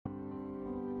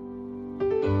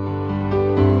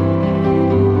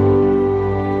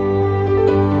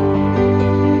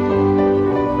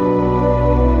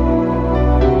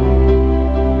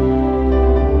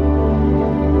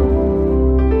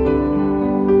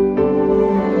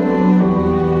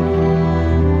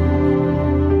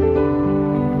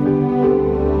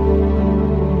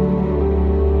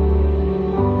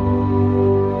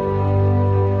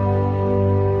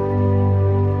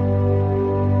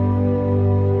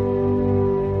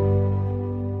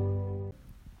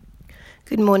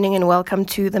Good morning and welcome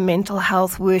to the Mental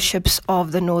Health Worships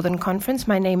of the Northern Conference.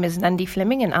 My name is Nandi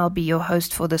Fleming and I'll be your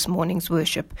host for this morning's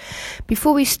worship.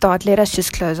 Before we start, let us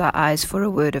just close our eyes for a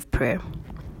word of prayer.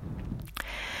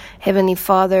 Heavenly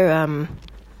Father,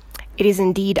 it is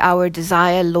indeed our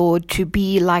desire, Lord, to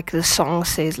be like the song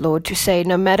says, Lord, to say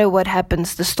no matter what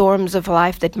happens, the storms of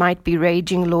life that might be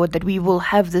raging, Lord, that we will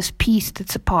have this peace that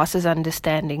surpasses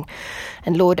understanding.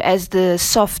 And Lord, as the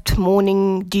soft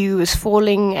morning dew is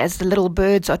falling, as the little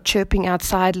birds are chirping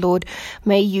outside, Lord,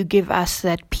 may you give us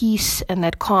that peace and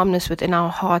that calmness within our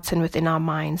hearts and within our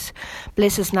minds.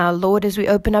 Bless us now, Lord, as we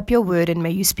open up your word, and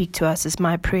may you speak to us, is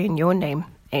my prayer in your name.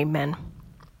 Amen.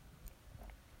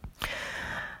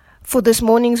 For this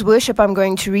morning's worship, I'm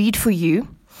going to read for you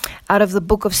out of the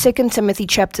book of 2 Timothy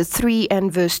chapter 3 and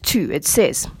verse 2. It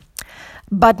says,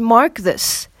 "But mark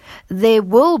this, there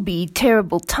will be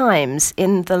terrible times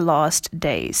in the last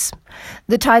days."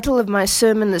 The title of my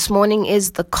sermon this morning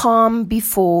is "The Calm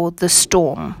Before the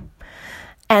Storm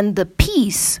and the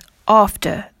Peace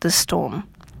After the Storm."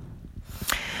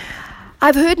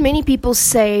 I've heard many people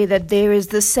say that there is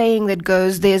this saying that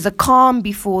goes, there's a calm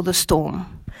before the storm.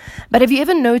 But have you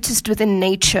ever noticed within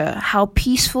nature how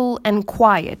peaceful and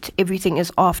quiet everything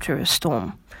is after a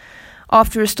storm?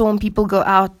 After a storm, people go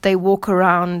out, they walk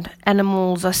around,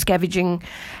 animals are scavenging,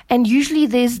 and usually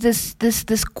there's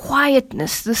this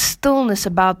quietness, this stillness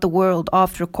about the world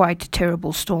after quite a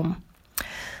terrible storm.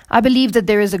 I believe that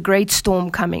there is a great storm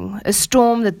coming, a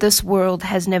storm that this world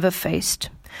has never faced.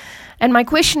 And my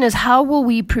question is, how will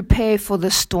we prepare for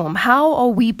this storm? How are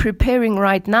we preparing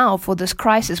right now for this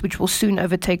crisis which will soon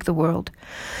overtake the world?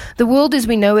 The world as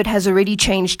we know it has already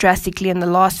changed drastically in the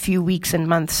last few weeks and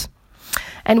months.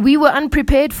 And we were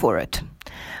unprepared for it.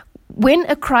 When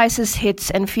a crisis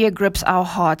hits and fear grips our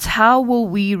hearts, how will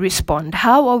we respond?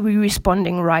 How are we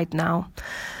responding right now?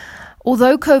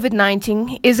 Although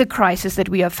COVID-19 is a crisis that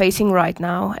we are facing right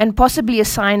now, and possibly a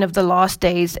sign of the last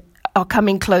days are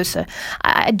coming closer,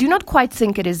 I do not quite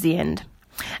think it is the end.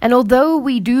 And although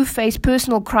we do face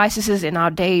personal crises in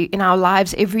our day, in our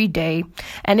lives every day,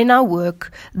 and in our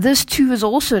work, this too is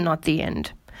also not the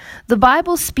end. The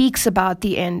Bible speaks about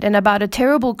the end and about a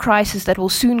terrible crisis that will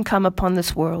soon come upon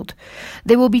this world.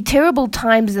 There will be terrible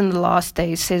times in the last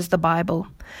days, says the Bible.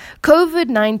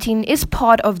 COVID-19 is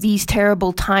part of these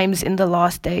terrible times in the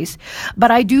last days,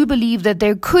 but I do believe that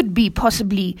there could be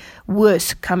possibly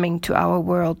worse coming to our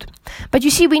world. But you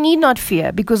see, we need not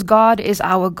fear because God is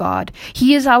our God.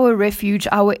 He is our refuge,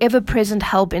 our ever-present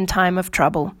help in time of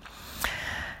trouble.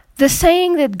 The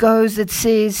saying that goes that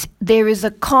says, there is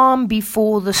a calm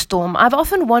before the storm. I've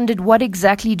often wondered what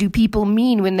exactly do people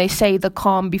mean when they say the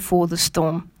calm before the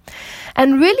storm.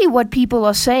 And really what people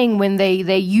are saying when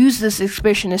they use this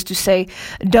expression is to say,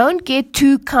 don't get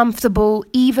too comfortable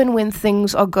even when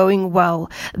things are going well.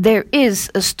 There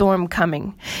is a storm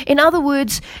coming. In other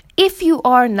words, if you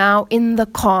are now in the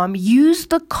calm, use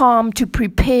the calm to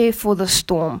prepare for the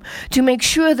storm, to make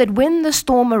sure that when the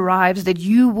storm arrives that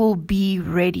you will be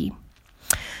ready.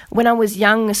 When I was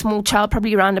young, a small child,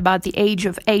 probably around about the age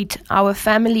of 8, our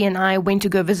family and I went to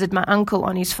go visit my uncle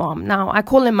on his farm. Now, I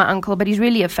call him my uncle, but he's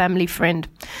really a family friend.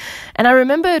 And I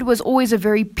remember it was always a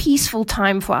very peaceful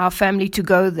time for our family to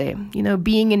go there. You know,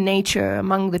 being in nature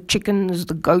among the chickens,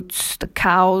 the goats, the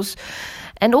cows,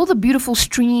 and all the beautiful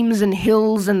streams and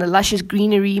hills and the luscious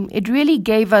greenery. It really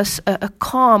gave us a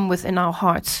calm within our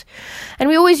hearts. And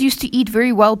we always used to eat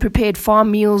very well prepared farm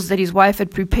meals that his wife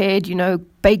had prepared, you know,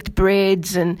 baked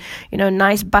breads and, you know,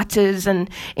 nice butters,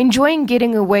 and enjoying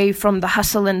getting away from the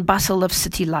hustle and bustle of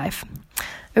city life.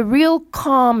 A real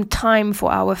calm time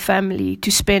for our family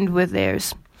to spend with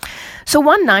theirs. So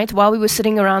one night, while we were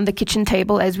sitting around the kitchen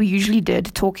table, as we usually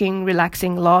did, talking,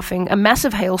 relaxing, laughing, a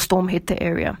massive hailstorm hit the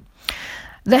area.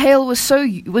 The hail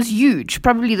was huge,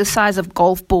 probably the size of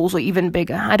golf balls or even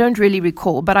bigger. I don't really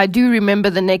recall, but I do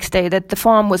remember the next day that the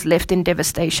farm was left in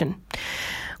devastation.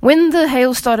 When the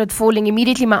hail started falling,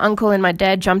 immediately my uncle and my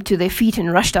dad jumped to their feet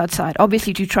and rushed outside,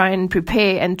 obviously to try and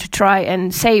prepare and to try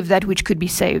and save that which could be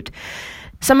saved.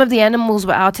 Some of the animals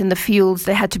were out in the fields.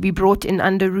 They had to be brought in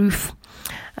under roof.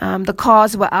 The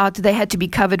cars were out. They had to be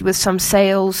covered with some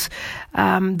sails.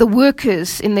 The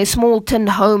workers in their small tin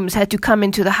homes had to come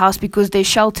into the house because their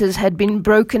shelters had been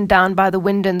broken down by the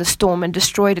wind and the storm and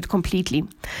destroyed it completely.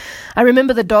 I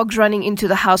remember the dogs running into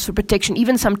the house for protection.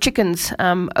 Even some chickens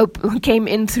came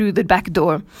in through the back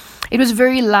door. It was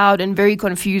very loud and very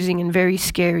confusing and very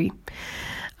scary.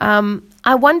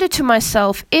 I wondered to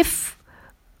myself, if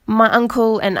my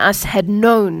uncle and us had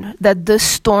known that this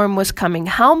storm was coming,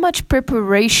 how much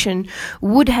preparation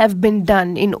would have been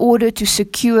done in order to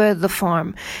secure the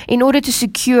farm, in order to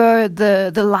secure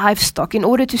the livestock, in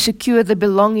order to secure the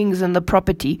belongings and the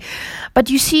property. But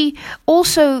you see,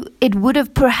 also it would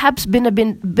have perhaps been a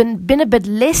bit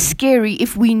less scary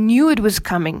if we knew it was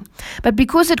coming. But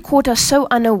because it caught us so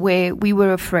unaware, we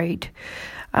were afraid.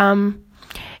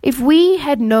 If we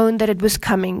had known that it was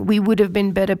coming, we would have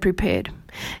been better prepared.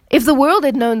 If the world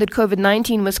had known that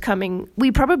COVID-19 was coming,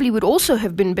 we probably would also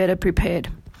have been better prepared.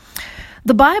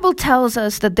 The Bible tells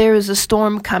us that there is a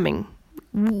storm coming.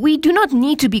 We do not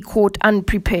need to be caught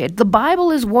unprepared. The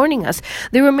Bible is warning us.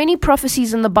 There are many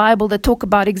prophecies in the Bible that talk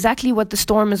about exactly what the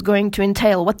storm is going to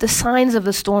entail, what the signs of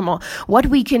the storm are, what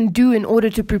we can do in order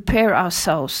to prepare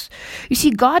ourselves. You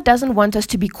see, God doesn't want us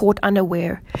to be caught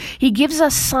unaware. He gives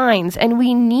us signs, and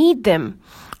we need them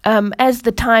as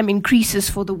the time increases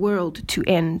for the world to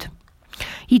end.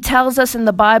 He tells us in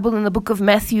the Bible, in the book of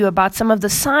Matthew, about some of the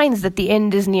signs that the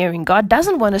end is nearing. God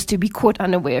doesn't want us to be caught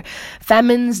unaware.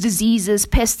 Famines, diseases,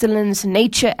 pestilence,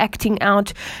 nature acting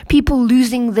out, people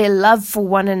losing their love for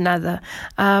one another,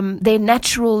 their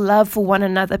natural love for one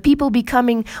another, people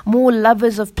becoming more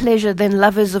lovers of pleasure than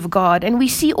lovers of God. And we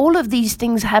see all of these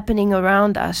things happening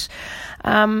around us.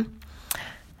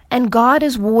 And God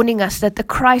is warning us that the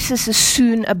crisis is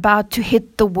soon about to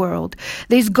hit the world.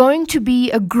 There's going to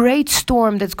be a great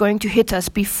storm that's going to hit us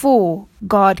before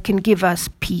God can give us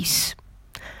peace.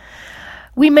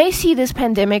 We may see this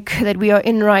pandemic that we are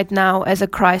in right now as a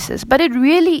crisis, but it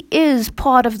really is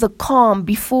part of the calm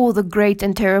before the great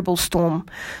and terrible storm.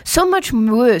 So much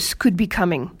worse could be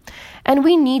coming, and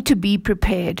we need to be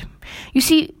prepared. You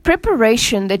see,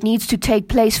 preparation that needs to take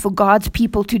place for God's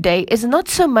people today is not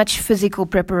so much physical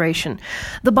preparation.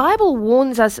 The Bible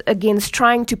warns us against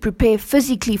trying to prepare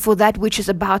physically for that which is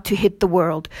about to hit the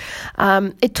world.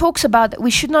 It talks about that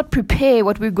we should not prepare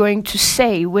what we're going to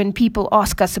say when people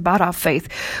ask us about our faith.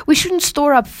 We shouldn't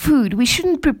store up food. We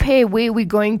shouldn't prepare where we're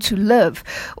going to live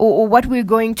or what we're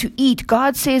going to eat.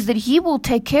 God says that He will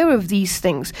take care of these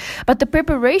things. But the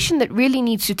preparation that really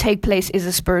needs to take place is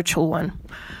a spiritual one.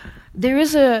 There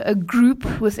is a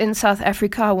group within South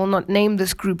Africa, I will not name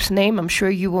this group's name, I'm sure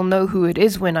you will know who it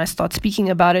is when I start speaking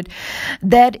about it,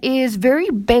 that is very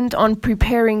bent on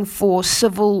preparing for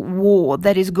civil war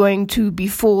that is going to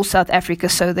befall South Africa,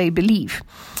 so they believe.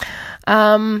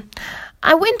 I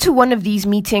went to one of these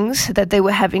meetings that they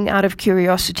were having out of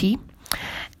curiosity,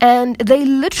 and they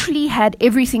literally had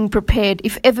everything prepared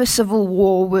if ever civil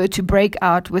war were to break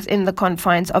out within the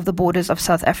confines of the borders of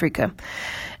South Africa.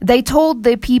 They told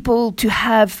their people to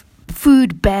have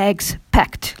food bags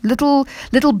packed, little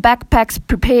backpacks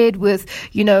prepared with,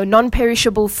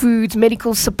 non-perishable foods,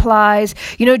 medical supplies,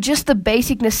 just the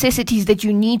basic necessities that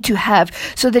you need to have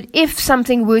so that if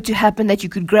something were to happen that you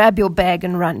could grab your bag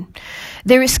and run.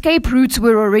 Their escape routes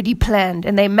were already planned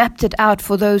and they mapped it out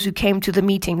for those who came to the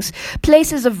meetings.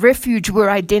 Places of refuge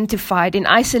were identified in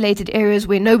isolated areas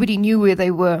where nobody knew where they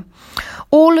were.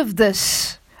 All of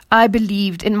this, I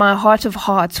believed in my heart of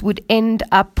hearts, would end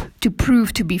up to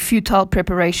prove to be futile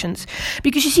preparations.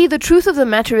 Because you see, the truth of the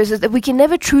matter is that we can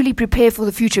never truly prepare for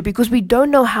the future because we don't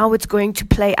know how it's going to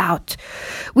play out.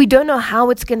 We don't know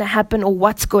how it's going to happen or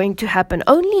what's going to happen.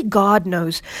 Only God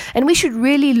knows. And we should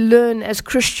really learn as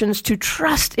Christians to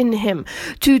trust in Him,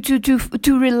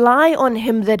 to rely on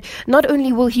Him, that not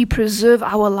only will He preserve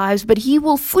our lives, but He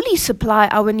will fully supply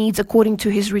our needs according to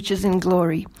His riches in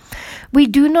glory. We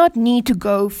do not need to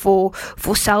go for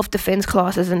self-defense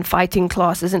classes and fighting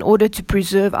classes in order to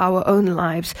preserve our own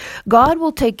lives. God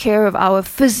will take care of our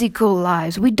physical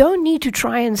lives. We don't need to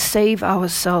try and save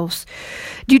ourselves.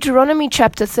 Deuteronomy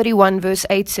chapter 31 verse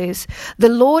 8 says, "The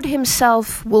Lord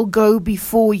Himself will go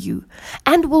before you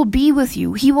and will be with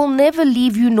you. He will never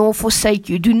leave you nor forsake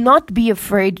you. Do not be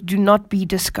afraid. Do not be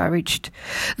discouraged."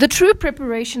 The true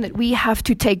preparation that we have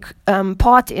to take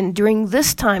part in during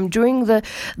this time, during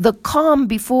the calm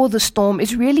before the storm,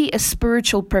 is really a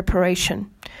spiritual preparation.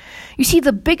 You see,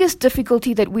 the biggest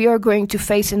difficulty that we are going to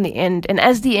face in the end, and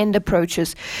as the end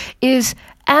approaches, is,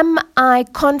 am I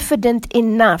confident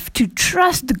enough to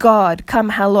trust God come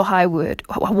hell or high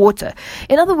water?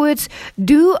 In other words,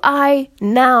 do I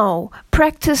now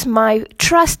practice my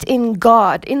trust in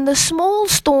God in the small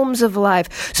storms of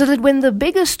life, so that when the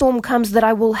bigger storm comes, that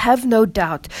I will have no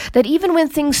doubt that even when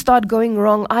things start going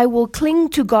wrong, I will cling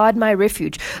to God, my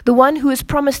refuge, the one who has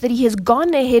promised that He has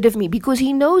gone ahead of me because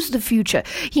He knows the future.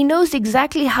 He knows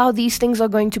exactly how these things are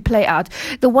going to play out.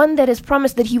 The one that has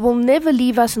promised that He will never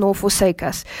leave us nor forsake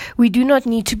us. us. We do not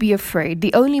need to be afraid.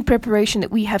 The only preparation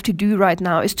that we have to do right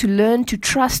now is to learn to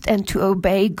trust and to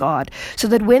obey God, so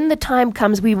that when the time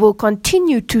comes, we will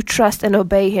continue to trust and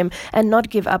obey Him and not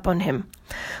give up on Him.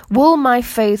 Will my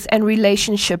faith and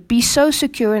relationship be so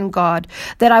secure in God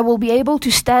that I will be able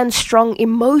to stand strong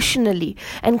emotionally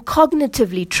and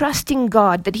cognitively, trusting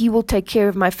God that He will take care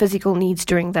of my physical needs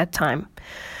during that time?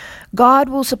 God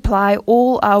will supply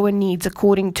all our needs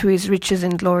according to His riches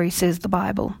and glory, says the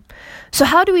Bible. So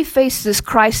how do we face this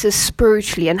crisis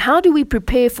spiritually, and how do we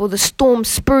prepare for the storm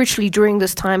spiritually during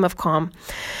this time of calm?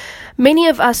 Many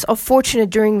of us are fortunate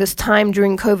during this time,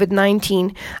 during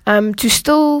COVID-19, to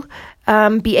still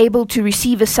be able to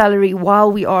receive a salary while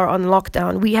we are on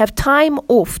lockdown. We have time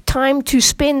off, time to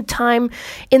spend time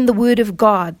in the Word of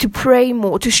God, to pray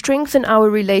more, to strengthen our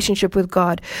relationship with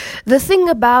God. The thing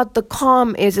about the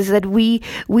calm is that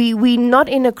we're not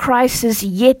in a crisis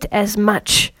yet as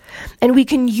much. And we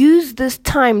can use this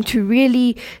time to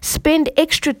really spend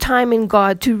extra time in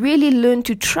God, to really learn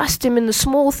to trust Him in the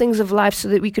small things of life so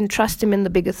that we can trust Him in the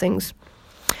bigger things.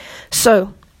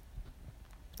 So,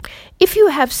 if you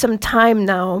have some time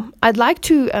now, I'd like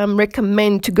to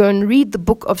recommend to go and read the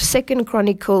book of 2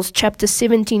 Chronicles chapter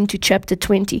 17 to chapter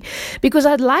 20, because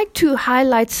I'd like to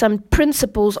highlight some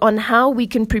principles on how we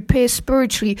can prepare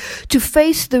spiritually to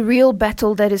face the real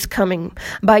battle that is coming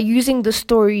by using the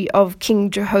story of King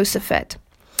Jehoshaphat.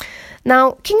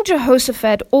 Now, King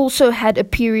Jehoshaphat also had a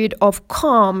period of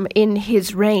calm in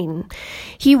his reign.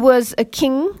 He was a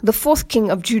king, the fourth king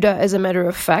of Judah, as a matter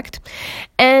of fact,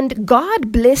 and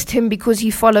God blessed him because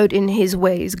he followed in His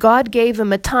ways. God gave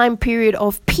him a time period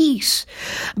of peace,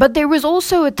 but there was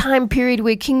also a time period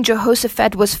where King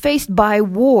Jehoshaphat was faced by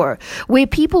war, where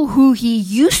people who he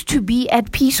used to be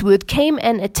at peace with came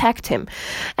and attacked him,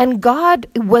 and God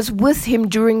was with him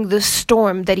during the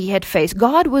storm that he had faced.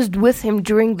 God was with him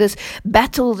during this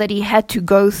battle that he had to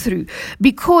go through,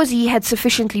 because he had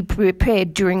sufficiently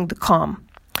prepared during the calm.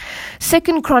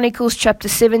 2 Chronicles chapter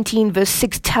 17 verse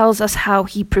 6 tells us how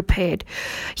he prepared.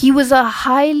 He was a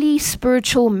highly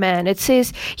spiritual man. It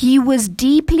says he was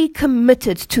deeply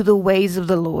committed to the ways of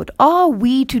the Lord. Are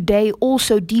we today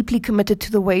also deeply committed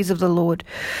to the ways of the Lord?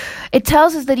 It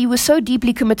tells us that he was so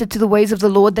deeply committed to the ways of the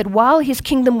Lord that while his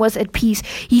kingdom was at peace,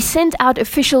 he sent out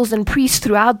officials and priests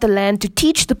throughout the land to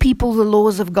teach the people the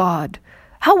laws of God.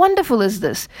 How wonderful is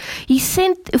this? He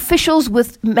sent officials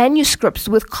with manuscripts,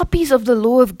 with copies of the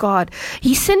law of God.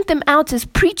 He sent them out as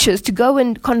preachers to go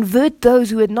and convert those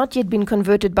who had not yet been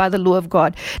converted by the law of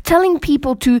God, telling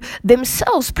people to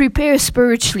themselves prepare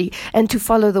spiritually and to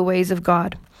follow the ways of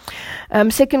God.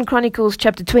 2 Chronicles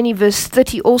chapter 20 verse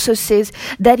 30 also says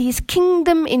that his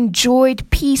kingdom enjoyed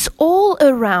peace all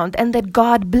around, and that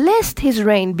God blessed his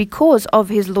reign because of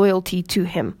his loyalty to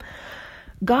Him.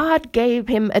 God gave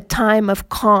him a time of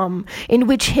calm in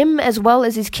which him as well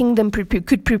as his kingdom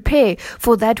could prepare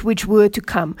for that which were to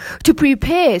come, to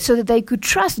prepare so that they could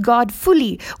trust God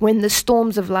fully when the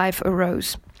storms of life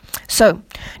arose. So,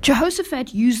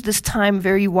 Jehoshaphat used this time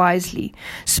very wisely,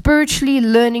 spiritually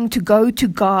learning to go to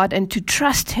God and to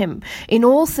trust Him in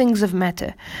all things of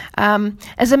matter.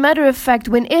 As a matter of fact,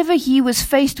 whenever he was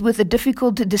faced with a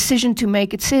difficult decision to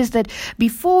make, it says that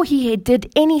before he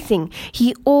did anything,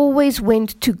 he always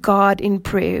went to God in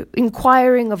prayer,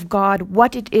 inquiring of God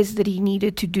what it is that he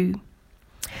needed to do.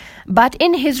 But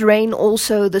in his reign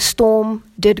also the storm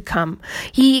did come.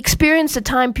 He experienced a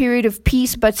time period of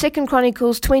peace, but 2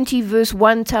 Chronicles 20 verse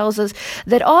 1 tells us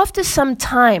that after some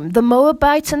time, the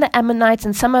Moabites and the Ammonites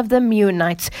and some of the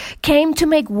Meunites came to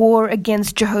make war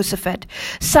against Jehoshaphat.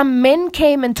 Some men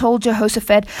came and told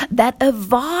Jehoshaphat that a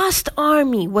vast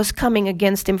army was coming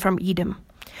against him from Edom.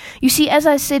 You see, as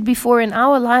I said before, in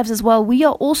our lives as well, we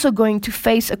are also going to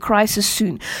face a crisis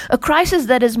soon. A crisis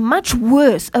that is much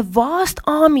worse, a vast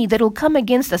army that will come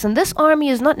against us. And this army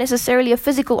is not necessarily a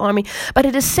physical army, but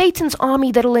it is Satan's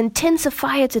army that will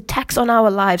intensify its attacks on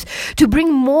our lives to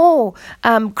bring more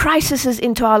crises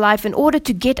into our life in order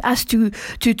to get us to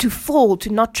fall, to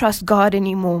not trust God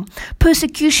anymore.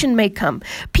 Persecution may come.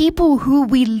 People who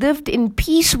we lived in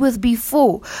peace with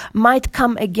before might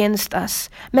come against us.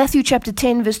 Matthew chapter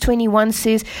 10 verse 21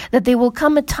 says that there will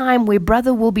come a time where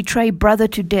brother will betray brother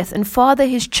to death, and father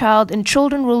his child, and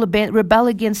children will rebel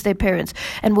against their parents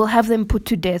and will have them put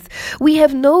to death. We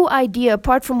have no idea,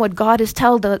 apart from what God has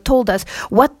told us,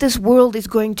 what this world is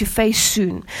going to face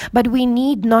soon. But we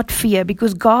need not fear,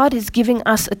 because God is giving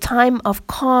us a time of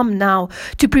calm now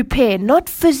to prepare, not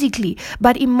physically,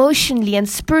 but emotionally and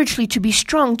spiritually, to be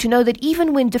strong, to know that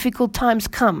even when difficult times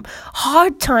come,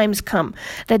 hard times come,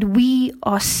 that we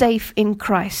are safe in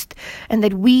Christ and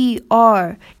that we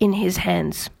are in His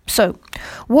hands. So,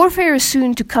 warfare is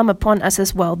soon to come upon us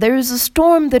as well. There is a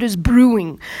storm that is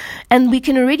brewing, and we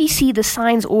can already see the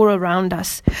signs all around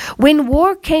us. When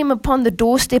war came upon the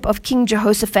doorstep of King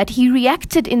Jehoshaphat, he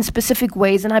reacted in specific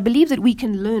ways, and I believe that we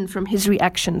can learn from his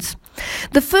reactions.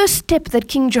 The first step that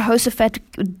King Jehoshaphat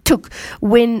took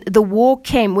when the war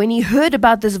came, when he heard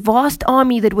about this vast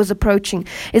army that was approaching,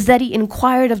 is that he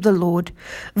inquired of the Lord.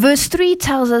 Verse 3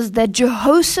 tells us that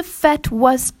Jehoshaphat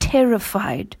was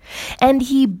terrified, and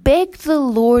he begged the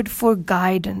Lord for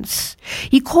guidance.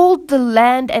 He called the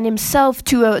land and himself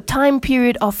to a time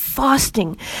period of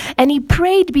fasting, and he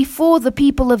prayed before the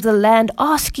people of the land,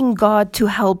 asking God to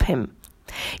help him.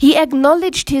 He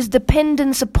acknowledged his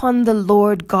dependence upon the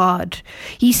Lord God.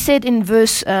 He said in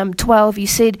verse 12, he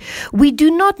said, "We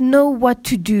do not know what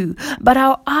to do, but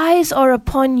our eyes are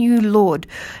upon you, Lord."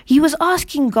 He was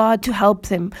asking God to help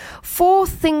them. 4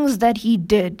 things that he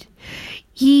did.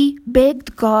 He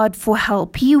begged God for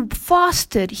help. He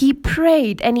fasted, he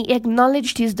prayed, and he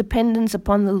acknowledged his dependence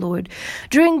upon the Lord.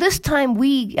 During this time,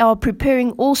 we are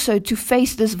preparing also to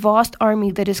face this vast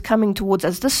army that is coming towards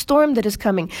us, the storm that is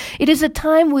coming. It is a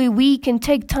time where we can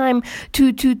take time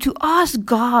to ask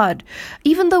God,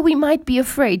 even though we might be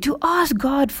afraid, to ask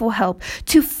God for help,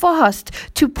 to fast,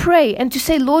 to pray, and to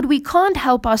say, Lord, we can't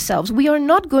help ourselves. We are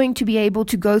not going to be able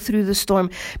to go through the storm.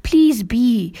 Please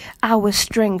be our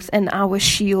strength and our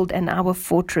shield and our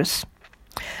fortress.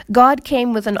 God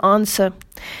came with an answer,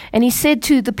 and he said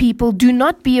to the people, "Do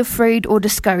not be afraid or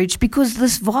discouraged because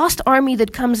this vast army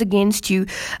that comes against you,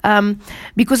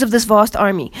 because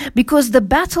the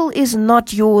battle is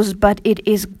not yours, but it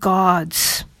is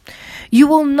God's. You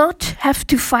will not have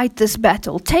to fight this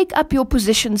battle. Take up your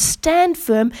position, stand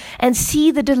firm, and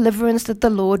see the deliverance that the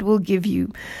Lord will give you.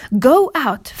 Go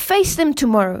out, face them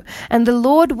tomorrow, and the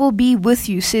Lord will be with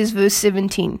you," says verse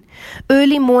 17.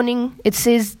 Early morning, it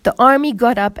says, the army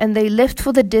got up and they left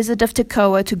for the desert of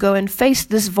Tekoa to go and face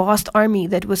this vast army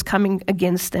that was coming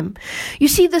against them. You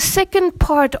see, the second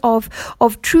part of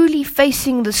truly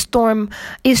facing the storm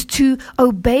is to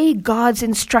obey God's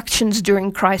instructions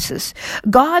during crisis.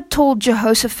 God told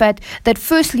Jehoshaphat that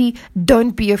firstly,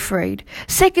 don't be afraid.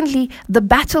 Secondly, the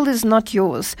battle is not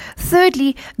yours.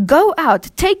 Thirdly, go out,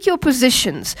 take your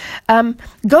positions,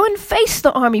 go and face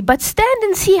the army, but stand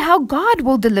and see how God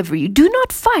will deliver you. Do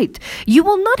not fight. You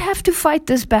will not have to fight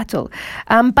this battle,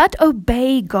 but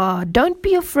obey God. Don't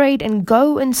be afraid and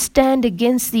go and stand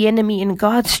against the enemy in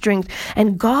God's strength,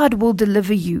 and God will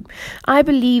deliver you. I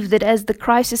believe that as the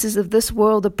crises of this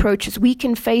world approaches, we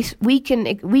can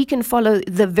follow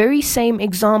the very same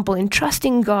example in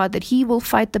trusting God that He will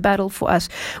fight the battle for us.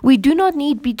 We do not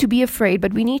need to be afraid,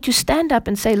 but we need to stand up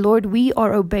and say, Lord, we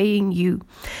are obeying you.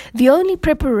 The only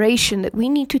preparation that we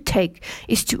need to take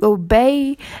is to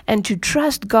obey and to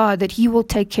trust God that He will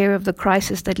take care of the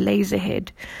crisis that lays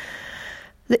ahead.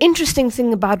 The interesting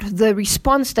thing about the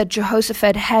response that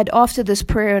Jehoshaphat had after this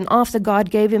prayer and after God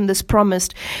gave him this promise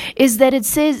is that it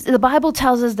says, the Bible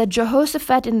tells us that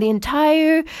Jehoshaphat and the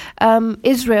entire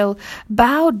Israel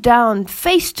bowed down,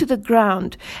 face to the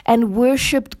ground, and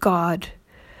worshipped God.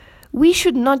 We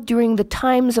should not, during the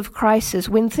times of crisis,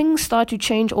 when things start to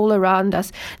change all around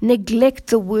us, neglect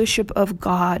the worship of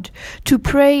God, to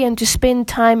pray and to spend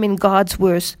time in God's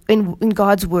words, in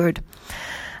God's word.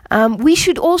 We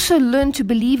should also learn to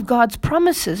believe God's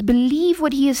promises, believe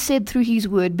what He has said through His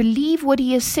word, believe what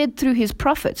He has said through His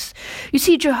prophets. You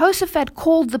see, Jehoshaphat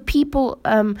called the people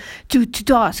to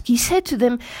task. He said to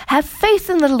them, have faith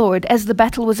in the Lord as the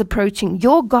battle was approaching.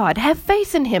 Your God, have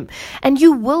faith in Him, and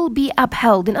you will be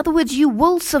upheld. In other words, you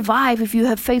will survive if you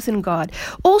have faith in God.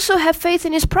 Also have faith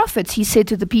in His prophets, he said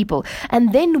to the people,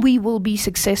 and then we will be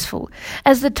successful.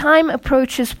 As the time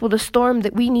approaches for the storm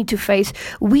that we need to face,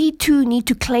 we too need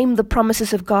to claim the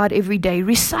promises of God every day.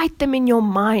 Recite them in your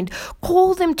mind.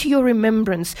 Call them to your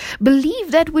remembrance. Believe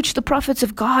that which the prophets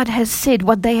of God has said,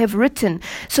 what they have written,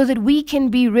 so that we can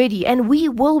be ready, and we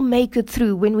will make it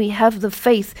through when we have the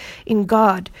faith in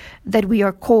God that we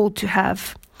are called to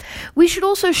have. We should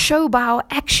also show by our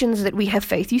actions that we have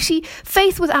faith. You see,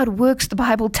 faith without works, the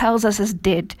Bible tells us, is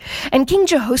dead. And King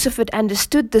Jehoshaphat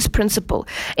understood this principle.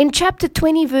 In chapter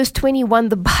 20, verse 21,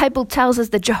 the Bible tells us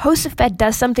that Jehoshaphat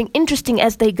does something interesting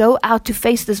as they go out to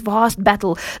face this vast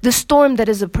battle, the storm that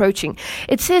is approaching.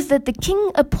 It says that the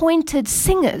king appointed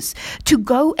singers to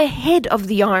go ahead of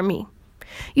the army.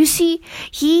 You see,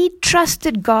 he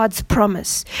trusted God's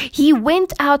promise. He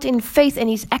went out in faith, and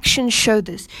his actions showed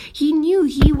this. He knew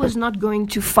he was not going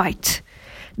to fight.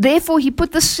 Therefore, he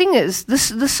put the singers, the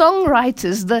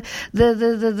songwriters,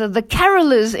 the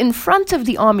carolers in front of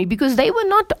the army, because they were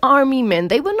not army men,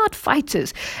 they were not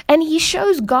fighters. And he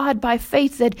shows God by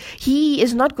faith that he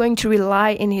is not going to rely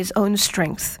in his own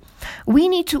strength. We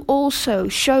need to also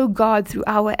show God through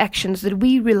our actions that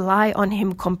we rely on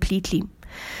him completely.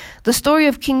 The story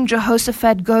of King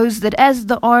Jehoshaphat goes that as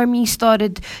the army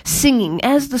started singing,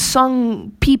 as the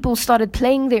song people started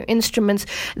playing their instruments,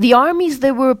 the armies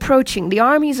that were approaching, the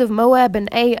armies of Moab and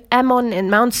Ammon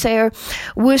and Mount Seir,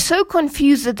 were so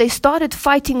confused that they started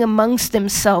fighting amongst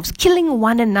themselves, killing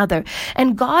one another.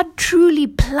 And God truly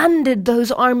plundered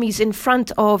those armies in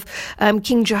front of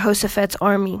King Jehoshaphat's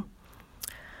army.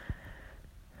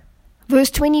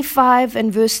 Verse 25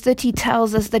 and verse 30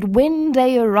 tells us that when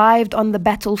they arrived on the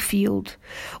battlefield,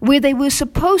 where they were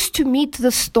supposed to meet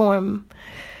the storm,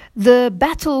 the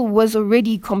battle was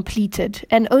already completed,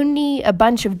 and only a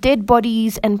bunch of dead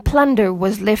bodies and plunder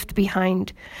was left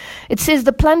behind. It says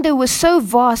the plunder was so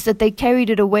vast that they carried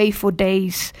it away for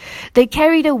days. They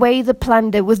carried away the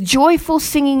plunder. With joyful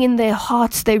singing in their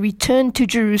hearts, they returned to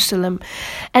Jerusalem.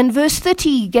 And verse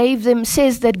 30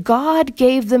 says that God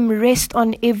gave them rest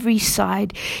on every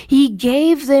side. He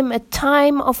gave them a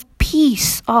time of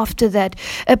peace after that,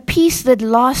 a peace that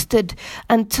lasted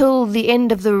until the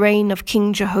end of the reign of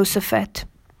King Jehoshaphat.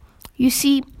 You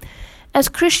see, as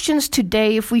Christians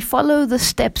today, if we follow the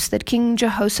steps that King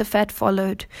Jehoshaphat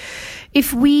followed,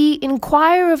 if we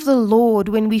inquire of the Lord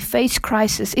when we face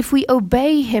crisis, if we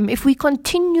obey him, if we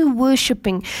continue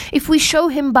worshiping, if we show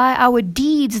him by our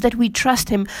deeds that we trust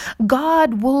him,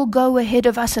 God will go ahead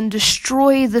of us and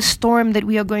destroy the storm that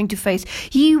we are going to face.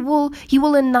 He will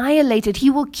annihilate it. He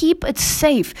will keep it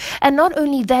safe. And not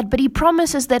only that, but he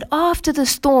promises that after the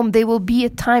storm, there will be a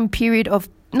time period of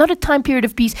not a time period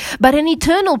of peace, but an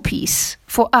eternal peace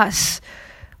for us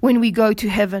when we go to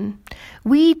heaven.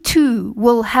 We too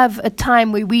will have a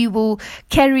time where we will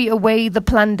carry away the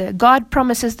plunder. God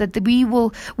promises that we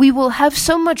will have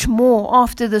so much more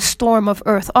after the storm of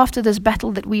earth, after this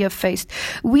battle that we have faced.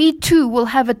 We too will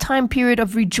have a time period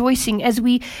of rejoicing as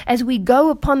we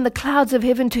go upon the clouds of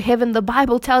heaven to heaven. The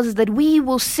Bible tells us that we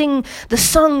will sing the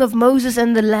song of Moses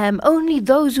and the Lamb. Only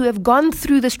those who have gone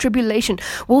through this tribulation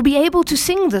will be able to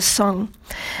sing this song.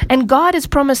 And God has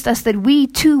promised us that we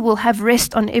too will have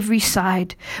rest on every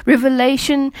side. Revelation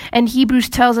and Hebrews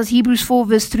tells us, Hebrews 4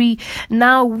 verse 3,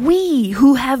 now we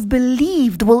who have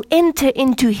believed will enter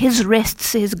into his rest,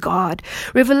 says God.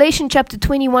 Revelation chapter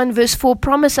 21 verse 4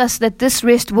 promises us that this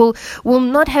rest will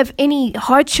not have any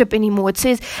hardship anymore. It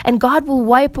says, and God will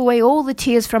wipe away all the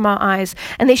tears from our eyes,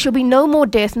 and there shall be no more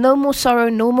death, no more sorrow,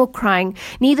 no more crying,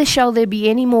 neither shall there be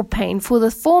any more pain, for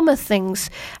the former things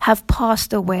have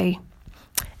passed away.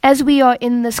 As we are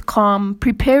in this calm,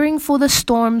 preparing for the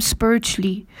storm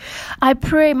spiritually, my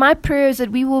prayer is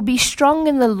that we will be strong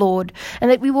in the Lord, and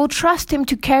that we will trust him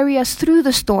to carry us through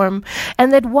the storm,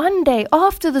 and that one day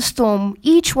after the storm,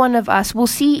 each one of us will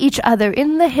see each other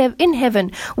in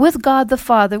heaven with God the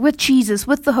Father, with Jesus,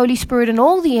 with the Holy Spirit and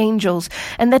all the angels,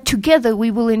 and that together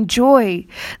we will enjoy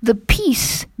the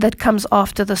peace that comes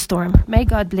after the storm. May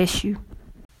God bless you.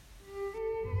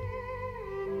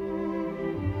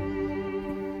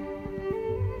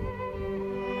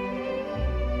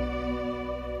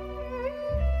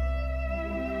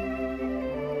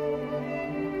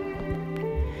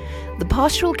 The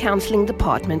Pastoral Counseling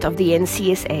Department of the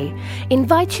NCSA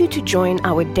invites you to join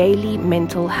our daily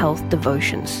mental health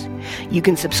devotions. You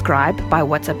can subscribe by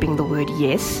WhatsApping the word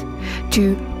YES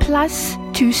to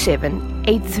 +27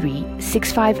 83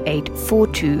 658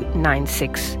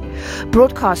 4296.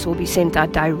 Broadcasts will be sent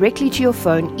out directly to your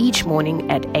phone each morning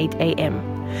at 8 a.m.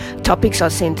 Topics are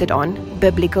centered on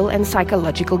biblical and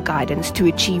psychological guidance to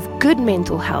achieve good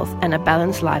mental health and a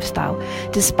balanced lifestyle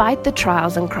despite the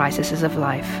trials and crises of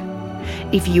life.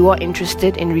 If you are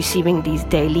interested in receiving these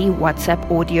daily WhatsApp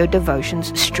audio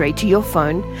devotions straight to your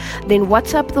phone, then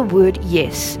WhatsApp the word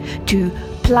YES to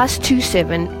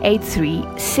 +27 83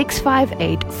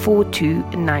 658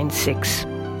 4296.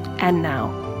 And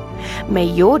now, may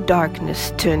your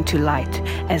darkness turn to light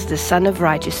as the Son of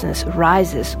Righteousness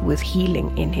rises with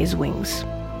healing in his wings.